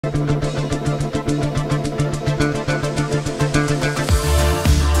Sound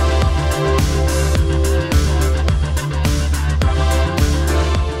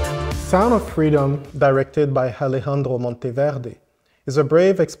of Freedom, directed by Alejandro Monteverde, is a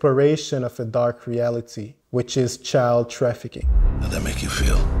brave exploration of a dark reality, which is child trafficking. How does that make you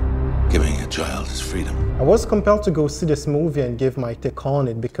feel, giving a child his freedom? I was compelled to go see this movie and give my take on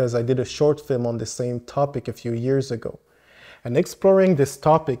it because I did a short film on the same topic a few years ago. And exploring this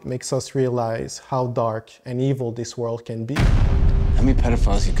topic makes us realize how dark and evil this world can be. How many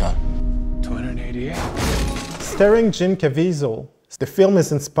pedophiles you got? 288. Starring Jim Caviezel, the film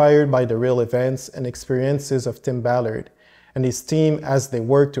is inspired by the real events and experiences of Tim Ballard and his team as they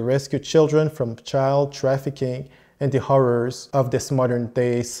work to rescue children from child trafficking and the horrors of this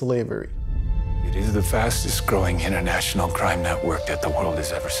modern-day slavery. It is the fastest growing international crime network that the world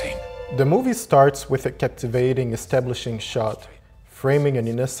has ever seen. The movie starts with a captivating establishing shot, framing an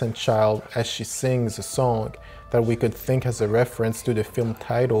innocent child as she sings a song that we could think as a reference to the film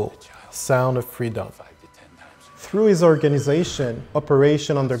title, Sound of Freedom. Through his organization,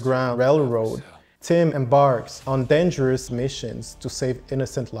 Operation Underground Railroad, Tim embarks on dangerous missions to save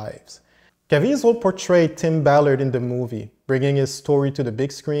innocent lives. Caviezel portrayed Tim Ballard in the movie, bringing his story to the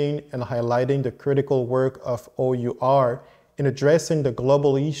big screen and highlighting the critical work of OUR in addressing the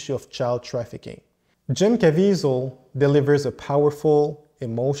global issue of child trafficking. Jim Caviezel delivers a powerful,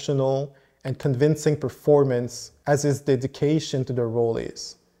 emotional, and convincing performance as his dedication to the role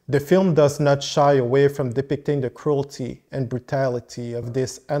is. The film does not shy away from depicting the cruelty and brutality of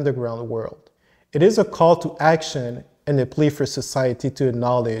this underground world. It is a call to action and a plea for society to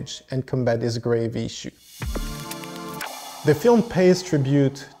acknowledge and combat this grave issue. The film pays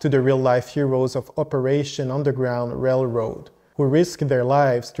tribute to the real-life heroes of Operation Underground Railroad, who risked their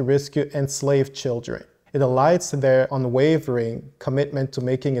lives to rescue enslaved children. It highlights their unwavering commitment to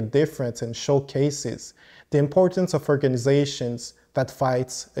making a difference and showcases the importance of organizations that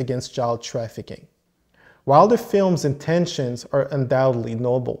fights against child trafficking. While the film's intentions are undoubtedly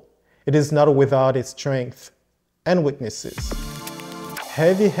noble, it is not without its strength and weaknesses.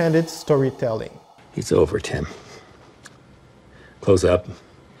 Heavy-handed storytelling. It's over, Tim. Close up,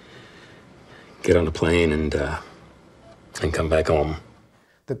 get on the plane, and come back home.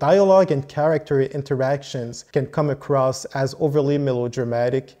 The dialogue and character interactions can come across as overly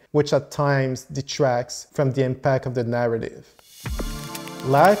melodramatic, which at times detracts from the impact of the narrative.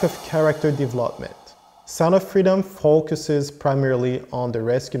 Lack of character development. Sound of Freedom focuses primarily on the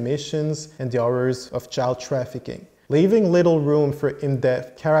rescue missions and the horrors of child trafficking, leaving little room for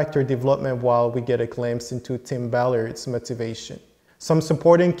in-depth character development while we get a glimpse into Tim Ballard's motivation. Some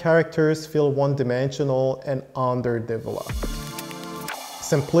supporting characters feel one-dimensional and underdeveloped.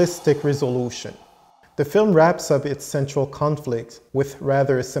 Simplistic Resolution. The film wraps up its central conflict with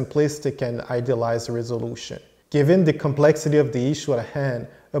rather simplistic and idealized resolution. Given the complexity of the issue at hand,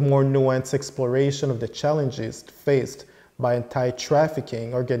 a more nuanced exploration of the challenges faced by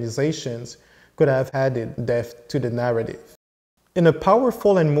anti-trafficking organizations could have added depth to the narrative. In a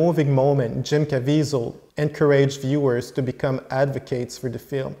powerful and moving moment, Jim Caviezel encouraged viewers to become advocates for the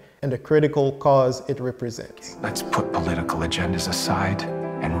film and the critical cause it represents. Let's put political agendas aside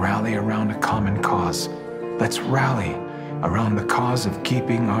and rally around a common cause. Let's rally around the cause of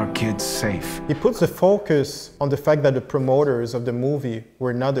keeping our kids safe. He puts the focus on the fact that the promoters of the movie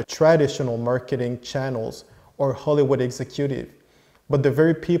were not the traditional marketing channels or Hollywood executive, but the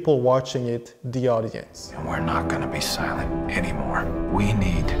very people watching it, the audience. And we're not going to be silent anymore. We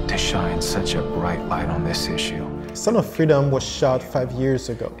need to shine such a bright light on this issue. Sound of Freedom was shot 5 years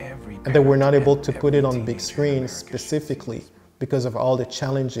ago, and they were not able to put it on big screens specifically because of all the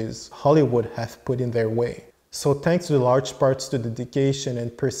challenges Hollywood have put in their way. So thanks to the large parts to the dedication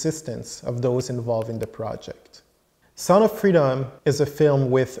and persistence of those involved in the project. Sound of Freedom is a film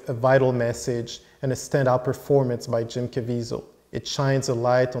with a vital message and a standout performance by Jim Caviezel. It shines a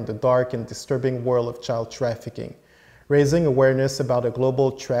light on the dark and disturbing world of child trafficking, raising awareness about a global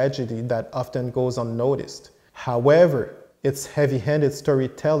tragedy that often goes unnoticed. However, its heavy-handed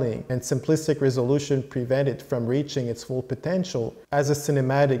storytelling and simplistic resolution prevent it from reaching its full potential as a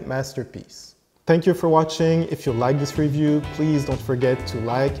cinematic masterpiece. Thank you for watching. If you like this review, please don't forget to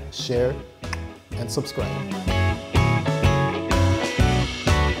like, share, and subscribe.